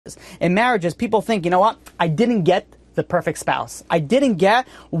marriages. In marriages, people think, you know what, I didn't get the perfect spouse. I didn't get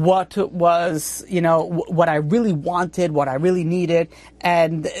what was, what I really wanted, what I really needed.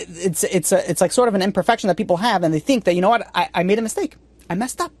 And it's like sort of an imperfection that people have. And they think that, you know what, I made a mistake. I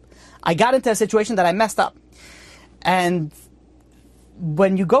messed up. I got into a situation that I messed up. And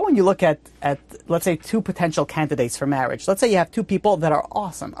when you go and you look at, let's say, two potential candidates for marriage, let's say you have two people that are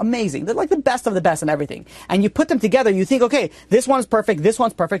awesome, amazing, they're like the best of the best and everything, and you put them together, you think, okay, this one's perfect,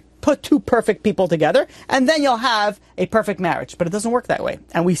 put two perfect people together, and then you'll have a perfect marriage. But it doesn't work that way.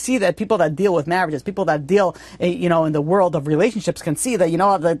 And we see that people that deal with marriages, people that deal, in the world of relationships can see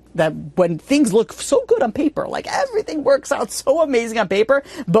that, that when things look so good on paper, like everything works out so amazing on paper,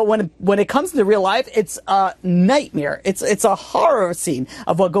 but when it comes to real life, it's a nightmare. It's a horror scene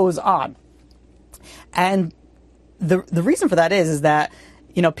of what goes on. And the reason for that is that,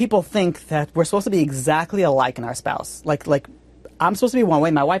 people think that we're supposed to be exactly alike in our spouse. Like I'm supposed to be one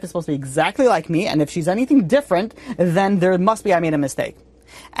way, my wife is supposed to be exactly like me, and if she's anything different, then there must be I made a mistake.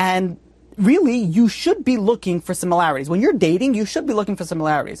 And really, you should be looking for similarities. When you're dating, you should be looking for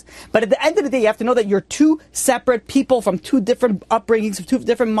similarities. But at the end of the day, you have to know that you're two separate people from two different upbringings, two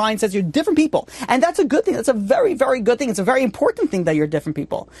different mindsets. You're different people. And that's a good thing. That's a very, very good thing. It's a very important thing that you're different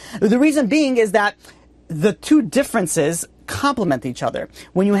people. The reason being is that the two differences complement each other.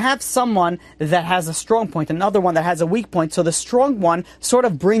 When you have someone that has a strong point, another one that has a weak point, so the strong one sort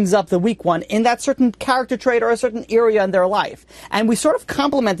of brings up the weak one in that certain character trait or a certain area in their life. And we sort of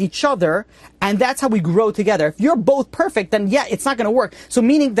complement each other, and that's how we grow together. If you're both perfect, then yeah, it's not going to work. So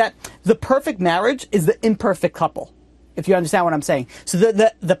meaning that the perfect marriage is the imperfect couple, if you understand what I'm saying. So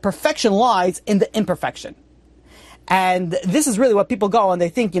the perfection lies in the imperfection. And this is really what people go and they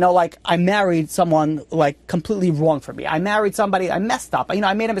think, I married someone completely wrong for me. I married somebody, I messed up.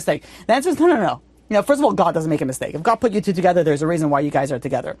 I made a mistake. The answer is no. First of all, God doesn't make a mistake. If God put you two together, there's a reason why you guys are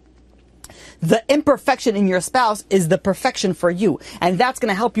together. The imperfection in your spouse is the perfection for you. And that's going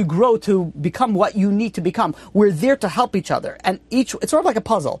to help you grow to become what you need to become. We're there to help each other. And it's sort of like a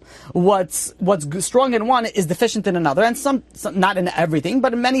puzzle. What's strong in one is deficient in another. And some, not in everything,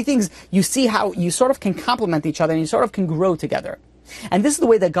 but in many things, you see how you sort of can complement each other and you sort of can grow together. And this is the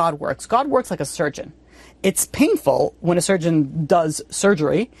way that God works. God works like a surgeon. It's painful when a surgeon does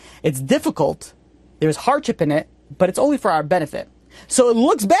surgery. It's difficult. There's hardship in it, but it's only for our benefit. So it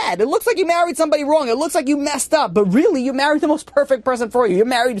looks bad. It looks like you married somebody wrong. It looks like you messed up. But really, you married the most perfect person for you. You're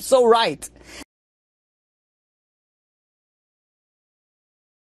married so right.